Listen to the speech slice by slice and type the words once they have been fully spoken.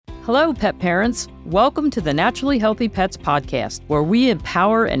Hello, pet parents. Welcome to the Naturally Healthy Pets podcast, where we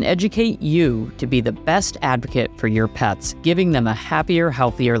empower and educate you to be the best advocate for your pets, giving them a happier,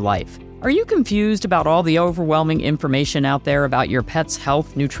 healthier life. Are you confused about all the overwhelming information out there about your pet's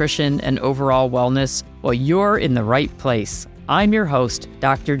health, nutrition, and overall wellness? Well, you're in the right place. I'm your host,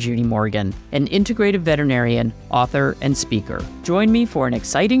 Dr. Judy Morgan, an integrative veterinarian, author, and speaker. Join me for an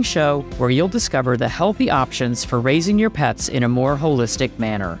exciting show where you'll discover the healthy options for raising your pets in a more holistic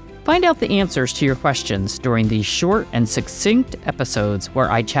manner. Find out the answers to your questions during these short and succinct episodes where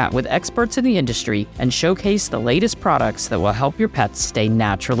I chat with experts in the industry and showcase the latest products that will help your pets stay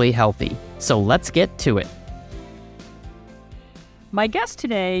naturally healthy. So let's get to it. My guest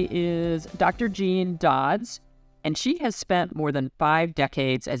today is Dr. Jean Dodds, and she has spent more than 5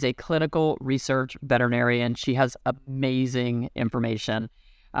 decades as a clinical research veterinarian. She has amazing information.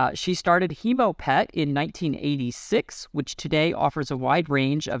 She started HemoPet in 1986, which today offers a wide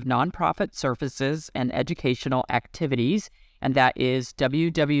range of nonprofit services and educational activities, and that is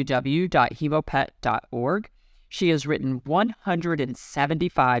www.hemopet.org. She has written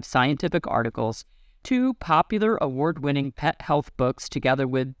 175 scientific articles, 2 popular award-winning pet health books together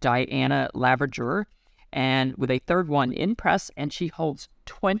with Diana Laverger, and with a third one in press, and she holds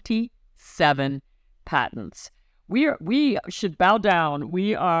 27 patents. We should bow down.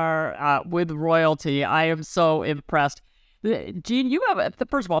 We are with royalty. I am so impressed. Jean, you have,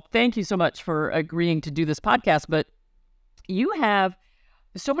 first of all, thank you so much for agreeing to do this podcast, but you have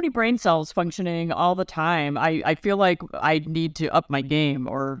so many brain cells functioning all the time. I feel like I need to up my game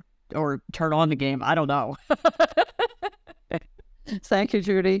or turn on the game. I don't know. Thank you,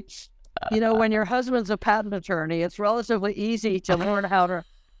 Judy. You know, when your husband's a patent attorney, it's relatively easy to learn how to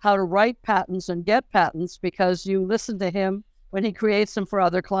write patents and get patents because you listen to him when he creates them for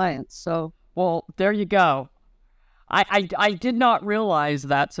other clients. So, well, there you go. I did not realize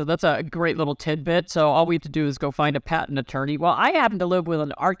that, so that's a great little tidbit. So all we have to do is go find a patent attorney. Well, I happen to live with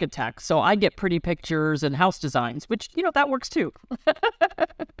an architect, so I get pretty pictures and house designs, which, you know, that works too.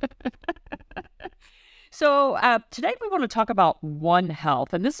 So today we want to talk about One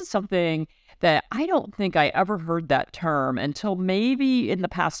Health, and this is something that I don't think I ever heard that term until maybe in the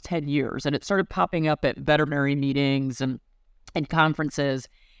past 10 years, and it started popping up at veterinary meetings and conferences,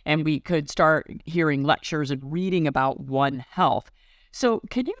 and we could start hearing lectures and reading about One Health. So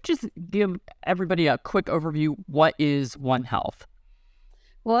can you just give everybody a quick overview? What is One Health?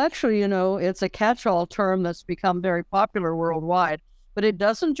 Well, actually, you know, it's a catch-all term that's become very popular worldwide, but it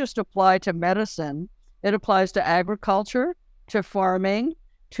doesn't just apply to medicine. It applies to agriculture, to farming,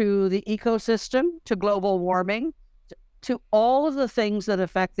 to the ecosystem, to global warming, to all of the things that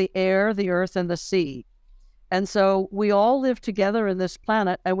affect the air, the earth, and the sea. And so we all live together in this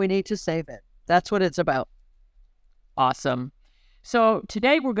planet, and we need to save it. That's what it's about. Awesome. So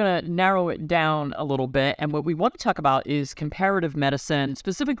today we're going to narrow it down a little bit, and what we want to talk about is comparative medicine,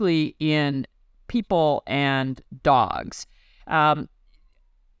 specifically in people and dogs.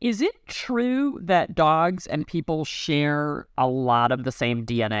 Is it true that dogs and people share a lot of the same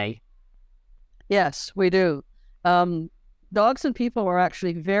DNA? Yes, we do. Dogs and people are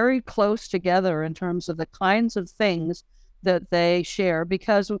actually very close together in terms of the kinds of things that they share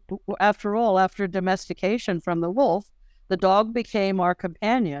because, after all, after domestication from the wolf, the dog became our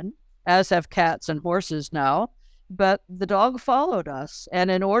companion, as have cats and horses now, but the dog followed us,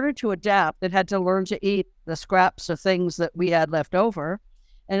 and in order to adapt, it had to learn to eat the scraps of things that we had left over,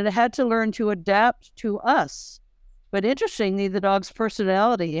 and it had to learn to adapt to us. But interestingly, the dog's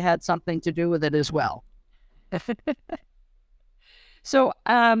personality had something to do with it as well. So,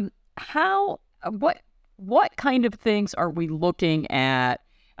 what kind of things are we looking at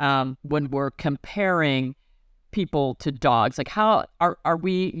when we're comparing people to dogs? Like, how are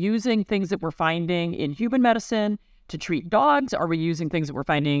we using things that we're finding in human medicine to treat dogs? Are we using things that we're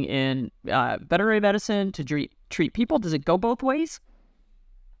finding in veterinary medicine to treat people? Does it go both ways?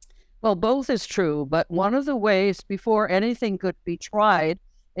 Well, both is true, but one of the ways before anything could be tried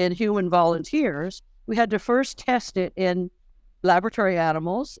in human volunteers, we had to first test it in laboratory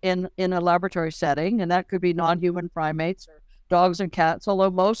animals in a laboratory setting, and that could be non-human primates or dogs and cats,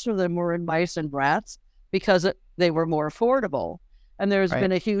 although most of them were in mice and rats because they were more affordable. And there's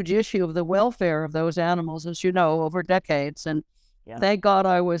been a huge issue of the welfare of those animals, as you know, over decades. And thank God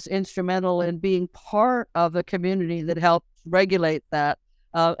I was instrumental in being part of the community that helped regulate that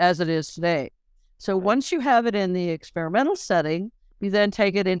as it is today. So once you have it in the experimental setting, you then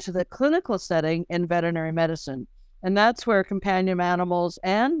take it into the clinical setting in veterinary medicine. And that's where companion animals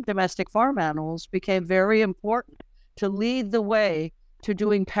and domestic farm animals became very important to lead the way to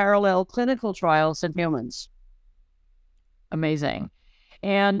doing parallel clinical trials in humans. Amazing.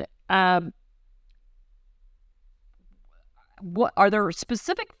 And what are there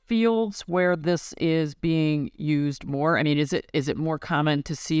specific fields where this is being used more? I mean, is it more common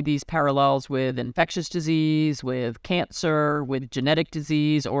to see these parallels with infectious disease, with cancer, with genetic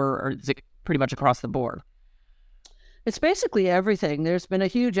disease, or is it pretty much across the board? It's basically everything. There's been a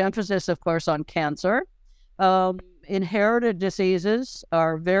huge emphasis, of course, on cancer. Inherited diseases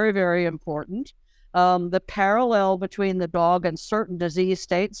are very, very important. The parallel between the dog and certain disease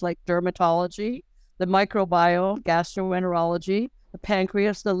states like dermatology, the microbiome, gastroenterology, the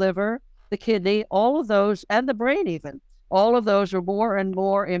pancreas, the liver, the kidney, all of those, and the brain even, all of those are more and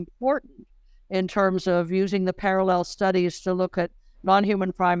more important in terms of using the parallel studies to look at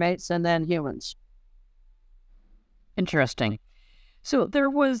non-human primates and then humans. Interesting. So there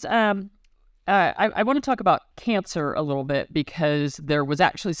was, I want to talk about cancer a little bit because there was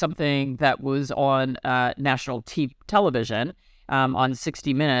actually something that was on national television on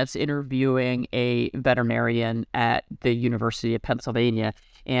 60 Minutes interviewing a veterinarian at the University of Pennsylvania.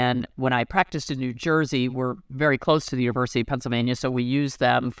 And when I practiced in New Jersey, we're very close to the University of Pennsylvania, so we use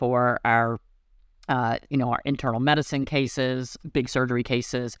them for our our internal medicine cases, big surgery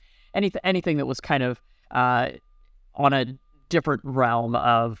cases, anything that was kind of on a different realm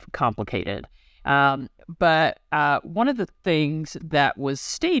of complicated. But one of the things that was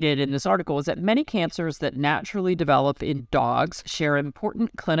stated in this article is that many cancers that naturally develop in dogs share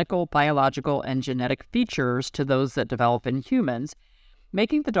important clinical, biological, and genetic features to those that develop in humans,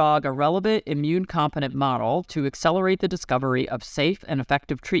 making the dog a relevant immune-competent model to accelerate the discovery of safe and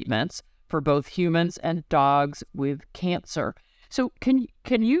effective treatments for both humans and dogs with cancer. So can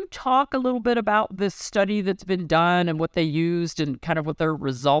you talk a little bit about this study that's been done and what they used and kind of what their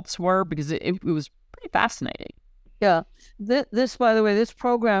results were? Because it was pretty fascinating. Yeah. This, by the way, this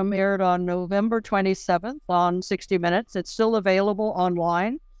program aired on November 27th on 60 Minutes. It's still available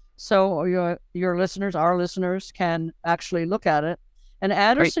online. So your listeners, our listeners, can actually look at it. And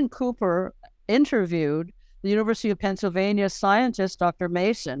Anderson Cooper interviewed the University of Pennsylvania scientist, Dr.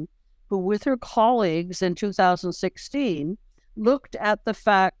 Mason, who with her colleagues in 2016 looked at the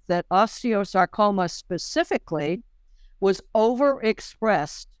fact that osteosarcoma specifically was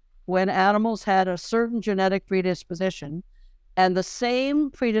overexpressed when animals had a certain genetic predisposition, and the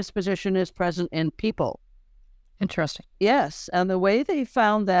same predisposition is present in people. Interesting. Yes, and the way they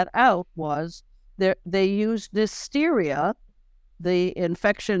found that out was they used listeria, the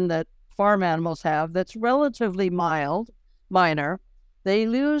infection that farm animals have that's relatively minor. They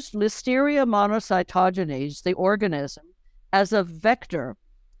used Listeria monocytogenes, the organism, as a vector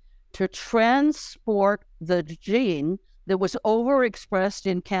to transport the gene that was overexpressed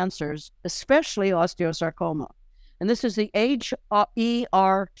in cancers, especially osteosarcoma. And this is the HER2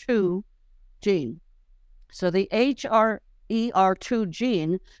 gene. So the HER2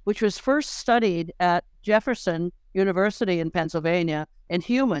 gene, which was first studied at Jefferson University in Pennsylvania, in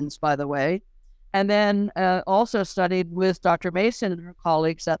humans, by the way, and then also studied with Dr. Mason and her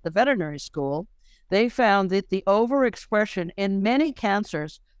colleagues at the veterinary school, they found that the overexpression in many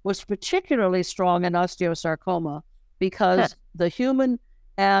cancers was particularly strong in osteosarcoma because the human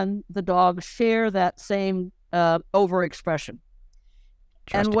and the dog share that same overexpression.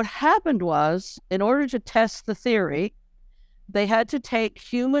 And what happened was, in order to test the theory, they had to take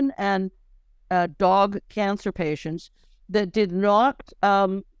human and dog cancer patients that did not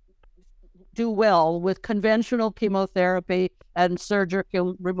do well with conventional chemotherapy and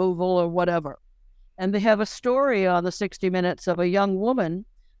surgical removal or whatever. And they have a story on the 60 Minutes of a young woman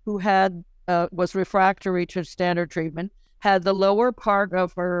who had was refractory to standard treatment, had the lower part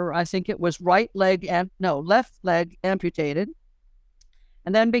of her, I think it was left leg amputated,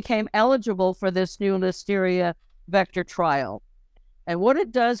 and then became eligible for this new Listeria vector trial. And what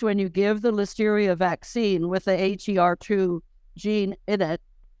it does when you give the Listeria vaccine with the HER2 gene in it,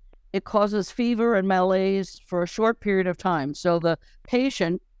 it causes fever and malaise for a short period of time. So the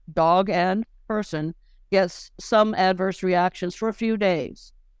patient, dog and person, gets some adverse reactions for a few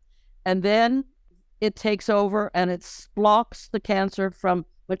days. And then it takes over and it blocks the cancer from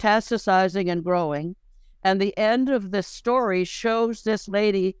metastasizing and growing. And the end of this story shows this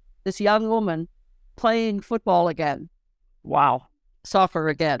lady, this young woman, playing football again. Wow. Soccer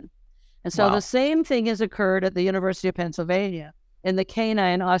again. And so the same thing has occurred at the University of Pennsylvania in the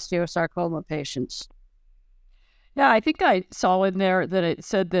canine osteosarcoma patients. Yeah, I think I saw in there that it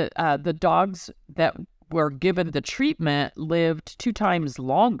said that the dogs that were given the treatment lived 2 times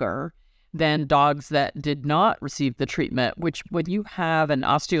longer than dogs that did not receive the treatment, which when you have an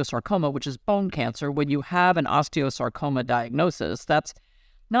osteosarcoma, which is bone cancer, when you have an osteosarcoma diagnosis, that's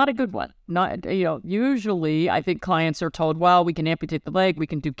Not a good one. Not, usually I think clients are told, well, we can amputate the leg, we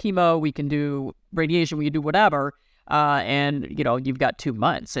can do chemo, we can do radiation, we can do whatever. And, you've got 2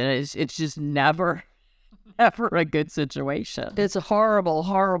 months, and it's just never, never a good situation. It's a horrible,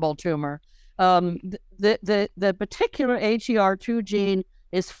 horrible tumor. The particular HER2 gene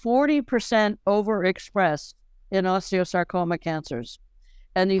is 40% overexpressed in osteosarcoma cancers.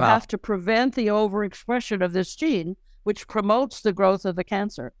 And you have to prevent the overexpression of this gene, which promotes the growth of the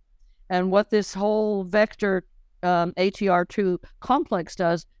cancer. And what this whole vector HER2 complex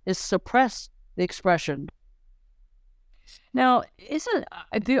does is suppress the expression. Now, isn't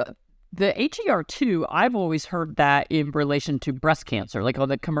the HER2, I've always heard that in relation to breast cancer, like on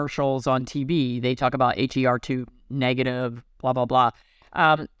the commercials on TV, they talk about HER2 negative, blah, blah, blah.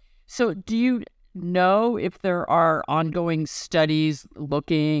 So do you know if there are ongoing studies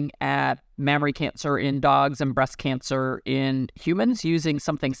looking at mammary cancer in dogs and breast cancer in humans using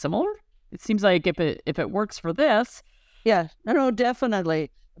something similar? It seems like if it works for this. Yeah, no,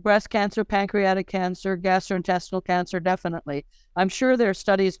 definitely. Breast cancer, pancreatic cancer, gastrointestinal cancer, definitely. I'm sure there are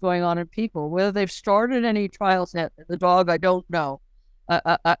studies going on in people. Whether they've started any trials at the dog, I don't know.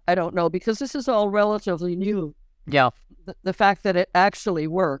 I don't know, because this is all relatively new. Yeah. The fact that it actually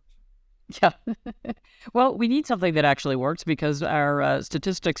worked. Yeah. Well, we need something that actually works, because our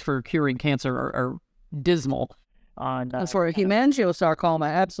statistics for curing cancer are dismal. For hemangiosarcoma,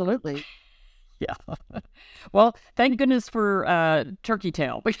 absolutely. Yeah. Well, thank goodness for turkey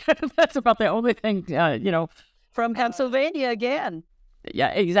tail, because that's about the only thing, From Pennsylvania again.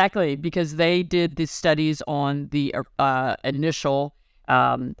 Yeah, exactly, because they did the studies on the initial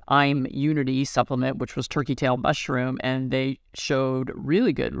I'm Unity supplement, which was turkey tail mushroom, and they showed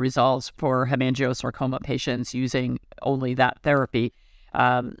really good results for hemangiosarcoma patients using only that therapy.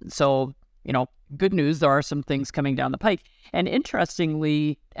 So, good news, there are some things coming down the pike. And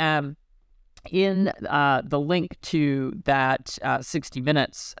interestingly, in the link to that 60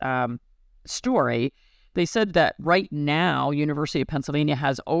 Minutes story, they said that right now, University of Pennsylvania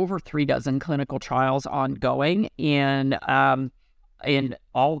has over 36 clinical trials ongoing in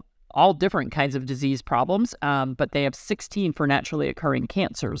all different kinds of disease problems, but they have 16 for naturally occurring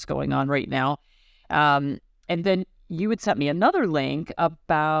cancers going on right now. And then you had sent me another link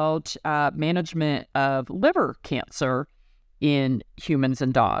about management of liver cancer in humans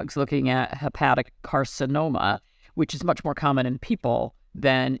and dogs, looking at hepatic carcinoma, which is much more common in people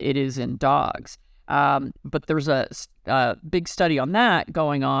than it is in dogs. But there's a big study on that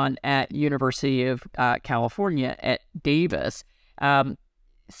going on at University of California at Davis.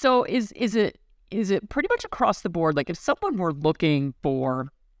 So is it pretty much across the board? Like, if someone were looking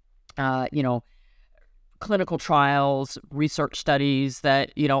for, clinical trials, research studies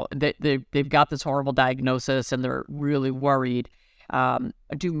that, they've got this horrible diagnosis and they're really worried,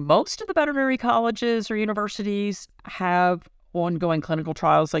 do most of the veterinary colleges or universities have ongoing clinical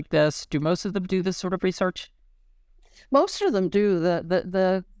trials like this? Do most of them do this sort of research? Most of them do.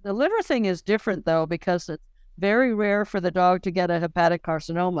 The liver thing is different, though, because it's very rare for the dog to get a hepatic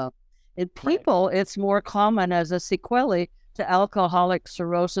carcinoma. In people, It's more common as a sequelae to alcoholic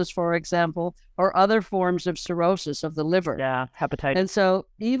cirrhosis, for example, or other forms of cirrhosis of the liver. Yeah, hepatitis. And so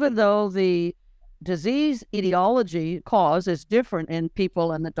even though the disease etiology cause is different in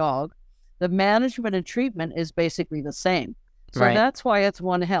people and the dog, the management and treatment is basically the same. So That's why it's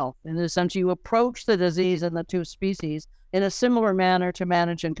One Health. In the sense, you approach the disease in the two species in a similar manner to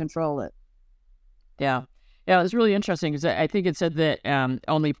manage and control it. Yeah. Yeah, it was really interesting, because I think it said that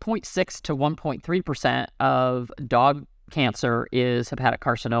only 0.6 to 1.3% of dog cancer is hepatic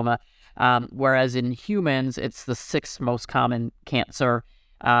carcinoma, whereas in humans, it's the sixth most common cancer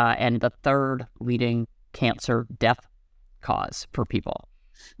and the third leading cancer death cause for people.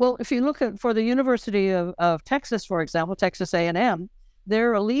 Well, if you look at, for the University of Texas, for example, Texas A&M,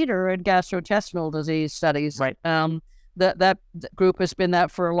 they're a leader in gastrointestinal disease studies. Right. That group has been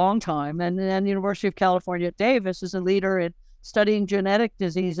that for a long time. And then University of California at Davis is a leader in studying genetic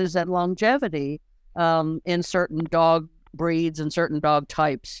diseases and longevity in certain dog breeds and certain dog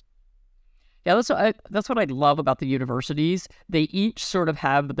types. Yeah, that's what I love about the universities. They each sort of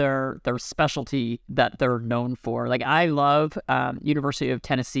have their specialty that they're known for. Like, I love University of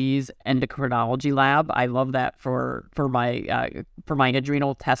Tennessee's endocrinology lab. I love that for my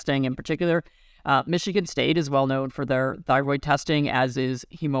adrenal testing in particular. Michigan State is well known for their thyroid testing, as is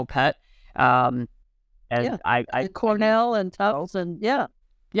HemoPet. Cornell and Tufts, and yeah.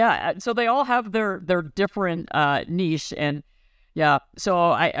 So they all have their different niche. And yeah, so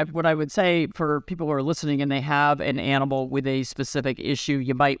what I would say for people who are listening and they have an animal with a specific issue,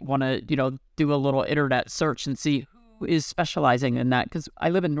 you might want to do a little internet search and see is specializing in that? Because I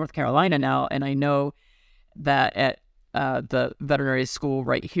live in North Carolina now, and I know that at the veterinary school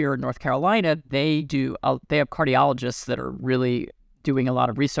right here in North Carolina, they have cardiologists that are really doing a lot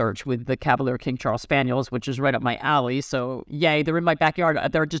of research with the Cavalier King Charles Spaniels, which is right up my alley. So, yay, they're in my backyard.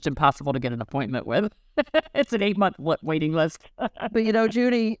 They're just impossible to get an appointment with. It's an 8-month waiting list. But,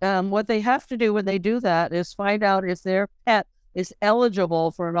 Judy, what they have to do when they do that is find out if their pet is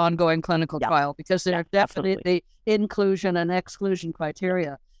eligible for an ongoing clinical trial, because there are definitely inclusion and exclusion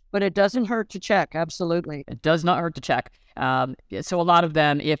criteria. But it doesn't hurt to check. Absolutely. It does not hurt to check. So a lot of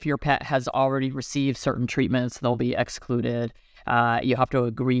them, if your pet has already received certain treatments, they'll be excluded. You have to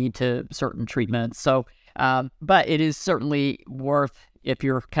agree to certain treatments. So, but it is certainly worth, if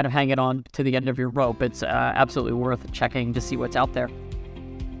you're kind of hanging on to the end of your rope, it's absolutely worth checking to see what's out there.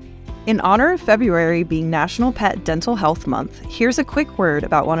 In honor of February being National Pet Dental Health Month, here's a quick word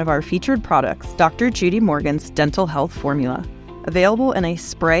about one of our featured products, Dr. Judy Morgan's Dental Health Formula. Available in a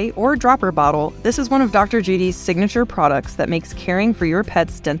spray or dropper bottle, this is one of Dr. Judy's signature products that makes caring for your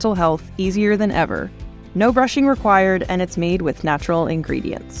pet's dental health easier than ever. No brushing required, and it's made with natural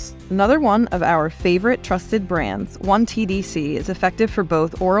ingredients. Another one of our favorite trusted brands, 1TDC, is effective for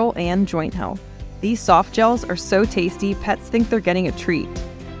both oral and joint health. These soft gels are so tasty, pets think they're getting a treat.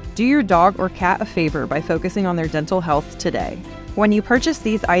 Do your dog or cat a favor by focusing on their dental health today. When you purchase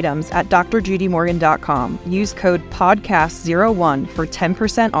these items at drjudymorgan.com, use code PODCAST01 for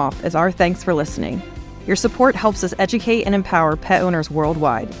 10% off as our thanks for listening. Your support helps us educate and empower pet owners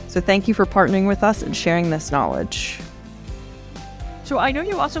worldwide, so thank you for partnering with us and sharing this knowledge. So I know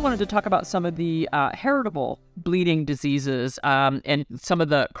you also wanted to talk about some of the heritable bleeding diseases and some of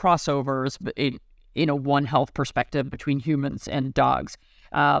the crossovers in a One Health perspective between humans and dogs.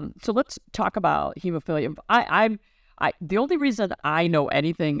 So let's talk about hemophilia. The only reason I know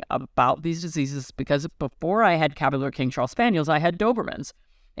anything about these diseases is because before I had Cavalier King Charles Spaniels, I had Dobermans.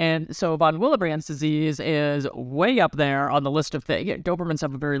 And so von Willebrand's disease is way up there on the list of things. Yeah, Dobermans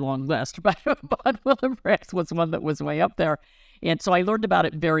have a very long list, but von Willebrand's was one that was way up there. And so I learned about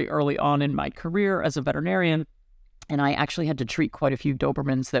it very early on in my career as a veterinarian. And I actually had to treat quite a few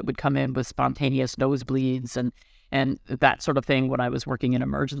Dobermans that would come in with spontaneous nosebleeds and that sort of thing when I was working in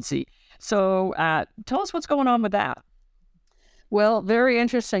emergency. So tell us what's going on with that. Well, very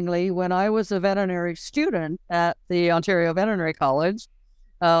interestingly, when I was a veterinary student at the Ontario Veterinary College,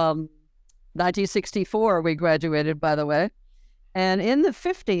 1964, we graduated, by the way. And in the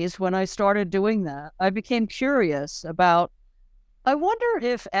 50s, when I started doing that, I became curious about, I wonder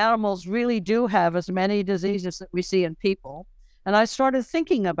if animals really do have as many diseases that we see in people. And I started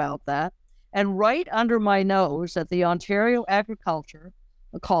thinking about that. And right under my nose at the Ontario Agriculture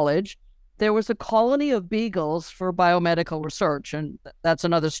College, there was a colony of beagles for biomedical research. And that's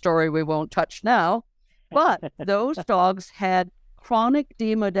another story we won't touch now. But those dogs had chronic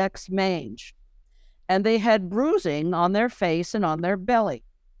Demodex mange, and they had bruising on their face and on their belly.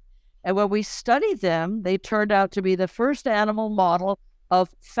 And when we studied them, they turned out to be the first animal model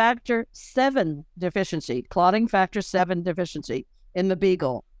of factor 7 deficiency, clotting factor 7 deficiency in the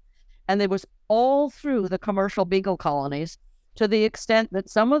beagle. And it was all through the commercial beagle colonies, to the extent that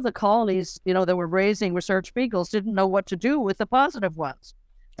some of the colonies, that were raising research beagles didn't know what to do with the positive ones.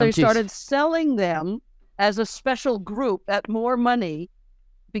 So they started selling them as a special group at more money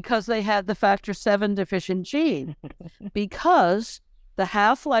because they had the factor 7 deficient gene, because the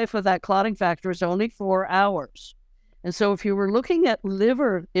half-life of that clotting factor is only 4 hours. And so if you were looking at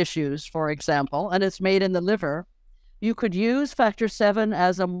liver issues, for example, and it's made in the liver, you could use factor 7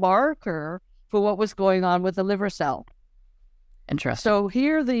 as a marker for what was going on with the liver cell. Interesting. So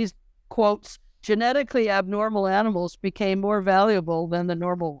here these, quotes, genetically abnormal animals became more valuable than the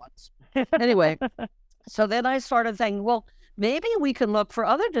normal ones. Anyway, so then I started thinking, well, maybe we can look for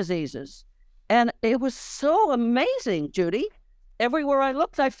other diseases. And it was so amazing, Judy. Everywhere I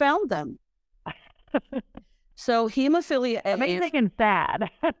looked, I found them. So hemophilia A. Amazing and sad.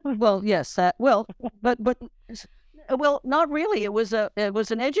 Well, yes, but not really. It was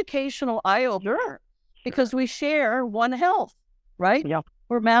an educational eye-opener because we share one health, right? Yeah.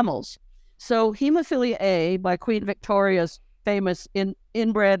 We're mammals. So hemophilia A, by Queen Victoria's famous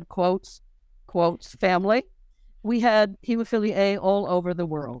inbred quotes family, we had hemophilia A all over the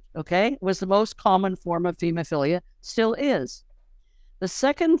world, okay? It was the most common form of hemophilia, still is. The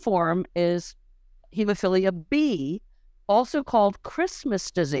second form is hemophilia B, also called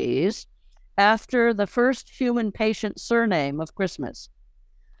Christmas disease, after the first human patient surname of Christmas.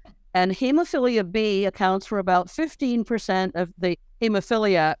 And hemophilia B accounts for about 15% of the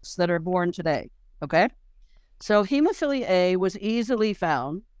hemophiliacs that are born today, okay? So hemophilia A was easily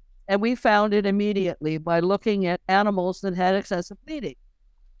found, And we found it immediately by looking at animals that had excessive bleeding.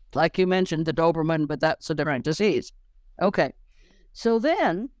 Like you mentioned, the Doberman, but that's a different disease. Okay. So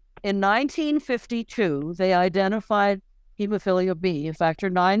then in 1952, they identified hemophilia B, a factor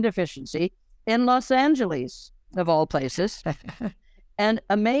 9 deficiency, in Los Angeles, of all places. And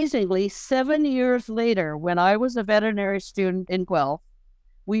amazingly, 7 years later, when I was a veterinary student in Guelph,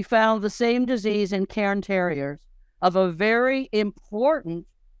 we found the same disease in Cairn Terriers of a very important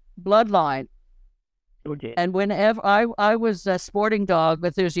bloodline. Okay. And whenever I was a sporting dog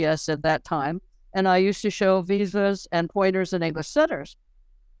enthusiast at that time, and I used to show Visas and Pointers and English Setters.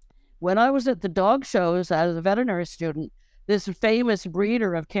 When I was at the dog shows as a veterinary student, this famous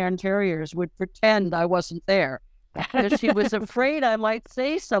breeder of Cairn Terriers would pretend I wasn't there because she was afraid I might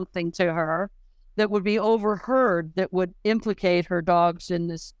say something to her that would be overheard that would implicate her dogs in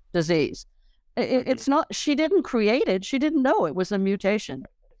this disease. It's not, she didn't create it. She didn't know it was a mutation.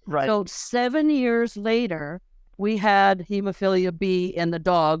 Right. So 7 years later, we had hemophilia B in the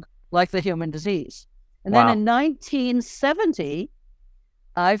dog, like the human disease. And then in 1970,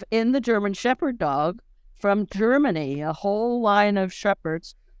 I've in the German Shepherd dog from Germany, a whole line of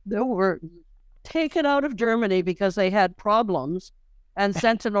shepherds that were taken out of Germany because they had problems and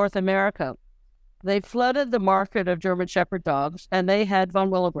sent to North America. They flooded the market of German Shepherd dogs, and they had von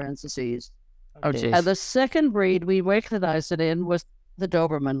Willebrand's disease. Oh, geez. And the second breed we recognized it in was the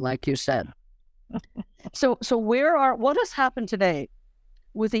Doberman, like you said. So what has happened today?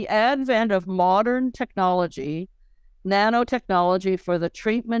 With the advent of modern technology, nanotechnology for the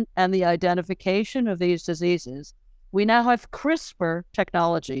treatment and the identification of these diseases, we now have CRISPR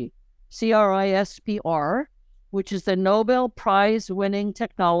technology, CRISPR, which is the Nobel Prize-winning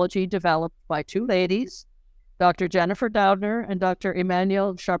technology developed by two ladies, Dr. Jennifer Doudna and Dr.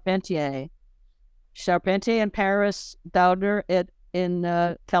 Emmanuel Charpentier. Charpentier in Paris, Doudna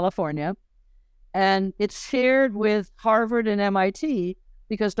in California. And it's shared with Harvard and MIT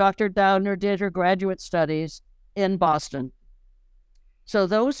because Dr. Doudna did her graduate studies in Boston. So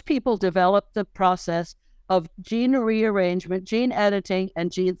those people developed the process of gene rearrangement, gene editing,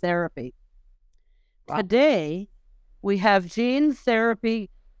 and gene therapy. Wow. Today, we have gene therapy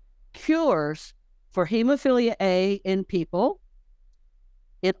cures for hemophilia A in people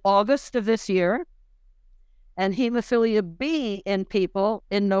in August of this year, and hemophilia B in people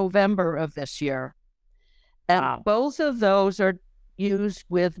in November of this year. And both of those are used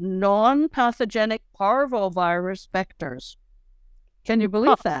with non-pathogenic parvovirus vectors. Can you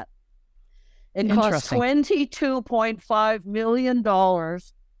believe that? It costs $22.5 million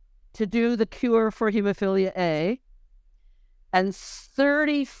to do the cure for hemophilia A and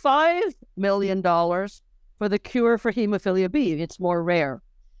 $35 million for the cure for hemophilia B. It's more rare.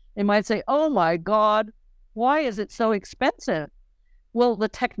 You might say, oh my God, why is it so expensive? Well, the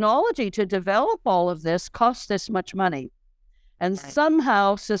technology to develop all of this costs this much money. And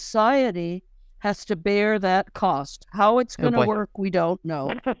somehow society has to bear that cost. How it's going to work, we don't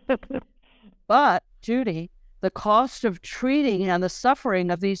know. But, Judy, the cost of treating and the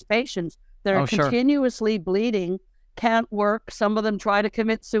suffering of these patients that are continuously bleeding can't work. Some of them try to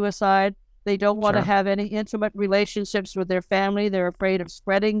commit suicide. They don't want to have any intimate relationships with their family. They're afraid of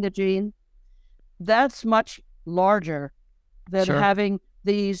spreading the gene. That's much larger than having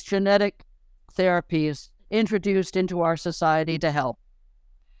these genetic therapies introduced into our society to help.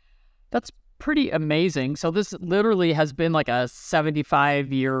 That's pretty amazing. So this literally has been like a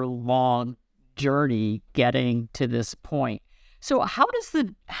 75-year-long journey getting to this point. So how does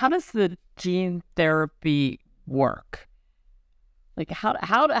the gene therapy work? Like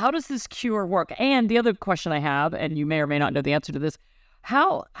how does this cure work? And the other question I have, and you may or may not know the answer to this,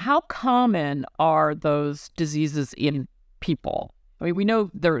 how common are those diseases in people? I mean, we know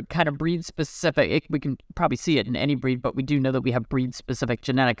they're kind of breed specific. We can probably see it in any breed, but we do know that we have breed specific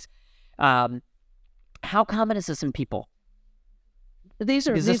genetics. How common is this in people? These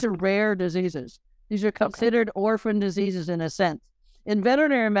are rare diseases. These are considered orphan diseases in a sense. In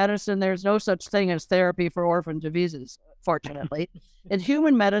veterinary medicine, there's no such thing as therapy for orphan diseases, fortunately. In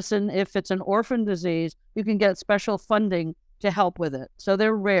human medicine, if it's an orphan disease, you can get special funding to help with it. So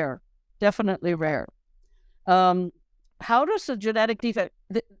they're rare, definitely rare. How does a genetic defect...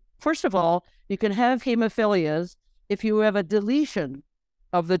 First of all, you can have hemophilias if you have a deletion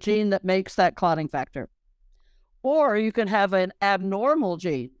of the gene that makes that clotting factor. Or you can have an abnormal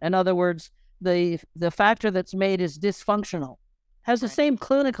gene. In other words, the factor that's made is dysfunctional. Has the same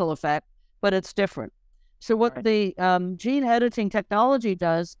clinical effect, but it's different. So what the gene editing technology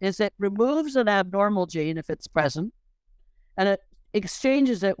does is it removes an abnormal gene if it's present, and it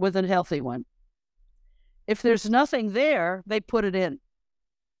exchanges it with a healthy one. If there's nothing there, they put it in.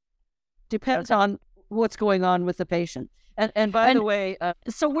 depends on what's going on with the patient. And by the way,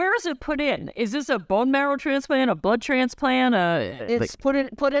 so where is it put in? Is this a bone marrow transplant, a blood transplant? It's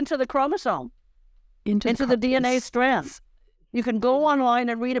put into the chromosome, into the DNA strands. You can go online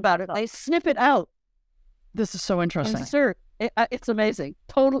and read about it. They snip it out. This is so interesting. Insert. It's amazing.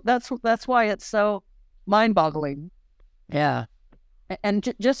 That's why it's so mind-boggling. Yeah.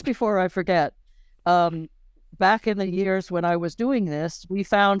 And just before I forget, back in the years when I was doing this, we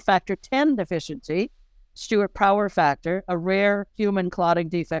found factor 10 deficiency, Stewart Power factor, a rare human clotting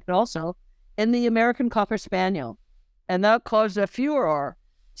defect also, in the American Cocker Spaniel. And that caused a furor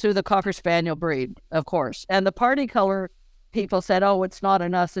to the Cocker Spaniel breed, of course. And the party color people said, oh, it's not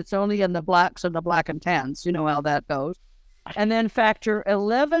in us. It's only in the blacks and the black and tans. You know how that goes. And then factor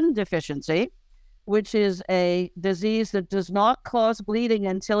 11 deficiency, which is a disease that does not cause bleeding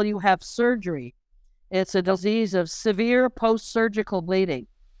until you have surgery. It's a disease of severe post-surgical bleeding.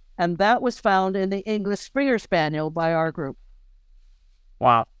 And that was found in the English Springer Spaniel by our group.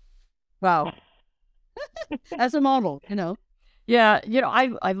 Wow. As a model, you know. Yeah,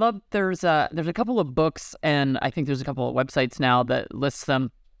 I love, there's a couple of books, and I think there's a couple of websites now that lists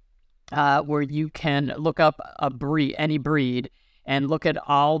them, where you can look up any breed, and look at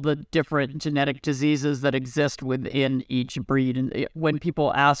all the different genetic diseases that exist within each breed. And when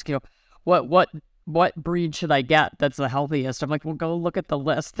people ask, what breed should I get that's the healthiest? I'm like, well, go look at the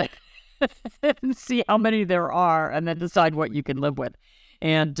list and see how many there are, and then decide what you can live with.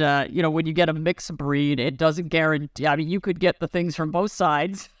 And, when you get a mixed breed, it doesn't guarantee, I mean, you could get the things from both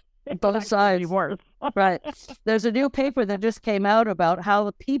sides. Both sides. Worse. Right. There's a new paper that just came out about how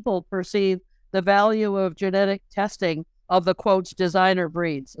the people perceive the value of genetic testing of the, quotes, designer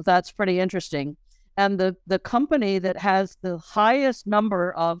breeds. That's pretty interesting. And the company that has the highest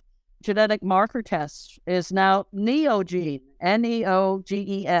number of genetic marker tests is now Neogen,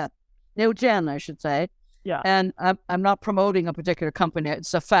 Neogen, Neogen, I should say. Yeah. And I'm not promoting a particular company.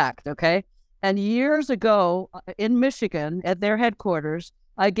 It's a fact, okay? And years ago in Michigan at their headquarters,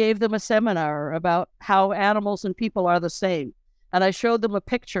 I gave them a seminar about how animals and people are the same. And I showed them a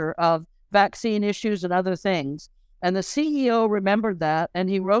picture of vaccine issues and other things. And the CEO remembered that, and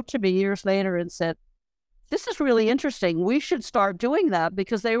he wrote to me years later and said, this is really interesting. We should start doing that,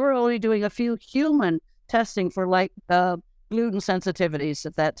 because they were only doing a few human testing for gluten sensitivities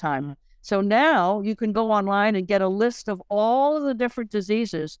at that time. So now you can go online and get a list of all of the different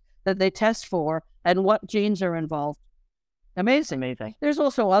diseases that they test for and what genes are involved. Amazing. There's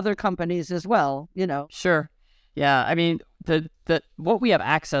also other companies as well, Sure. Yeah. I mean, what we have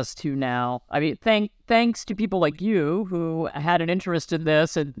access to now, I mean, thanks to people like you who had an interest in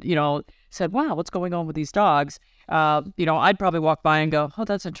this and, said, wow, what's going on with these dogs? I'd probably walk by and go, oh,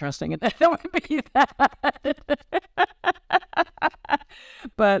 that's interesting. And that would be that.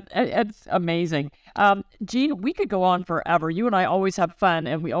 But it's amazing. Jean, we could go on forever. You and I always have fun,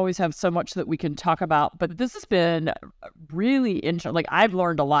 and we always have so much that we can talk about. But this has been really interesting. Like, I've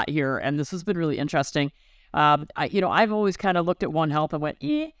learned a lot here, and this has been really interesting. I've always kind of looked at One Health and went,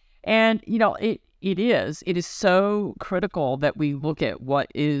 and, it is so critical that we look at what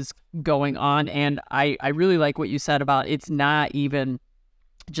is going on. And I really like what you said about it's not even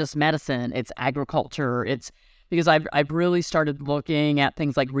just medicine, it's agriculture. It's because I've really started looking at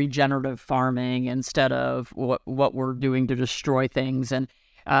things like regenerative farming instead of what we're doing to destroy things. And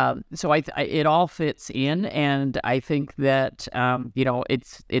so it all fits in, and I think that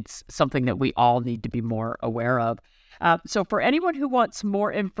it's something that we all need to be more aware of. So for anyone who wants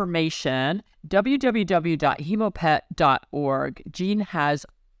more information, www.hemopet.org. Jean has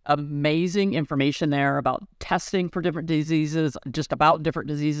amazing information there about testing for different diseases, just about different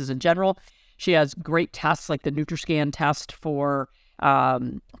diseases in general. She has great tests like the NutriScan test for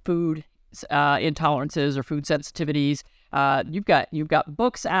food intolerances or food sensitivities. You've got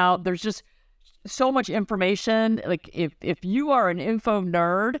books out. There's just so much information. Like if you are an info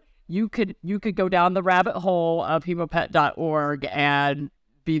nerd, you could go down the rabbit hole of hemopet.org and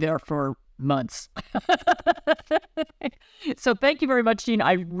be there for months. So thank you very much, Jean.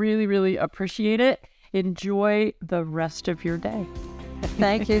 I really, really appreciate it. Enjoy the rest of your day.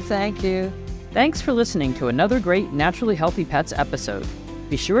 Thank you. Thanks for listening to another great Naturally Healthy Pets episode.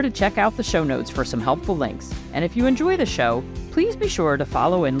 Be sure to check out the show notes for some helpful links. And if you enjoy the show, please be sure to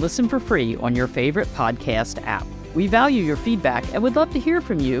follow and listen for free on your favorite podcast app. We value your feedback and would love to hear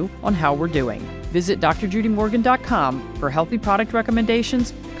from you on how we're doing. Visit drjudymorgan.com for healthy product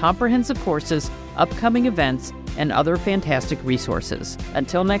recommendations, comprehensive courses, upcoming events, and other fantastic resources.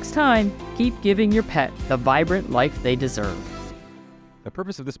 Until next time, keep giving your pet the vibrant life they deserve. The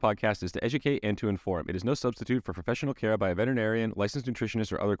purpose of this podcast is to educate and to inform. It is no substitute for professional care by a veterinarian, licensed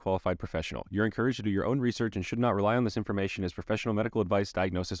nutritionist, or other qualified professional. You're encouraged to do your own research and should not rely on this information as professional medical advice,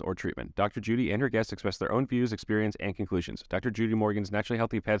 diagnosis, or treatment. Dr. Judy and her guests express their own views, experience, and conclusions. Dr. Judy Morgan's Naturally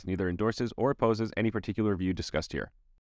Healthy Pets neither endorses or opposes any particular view discussed here.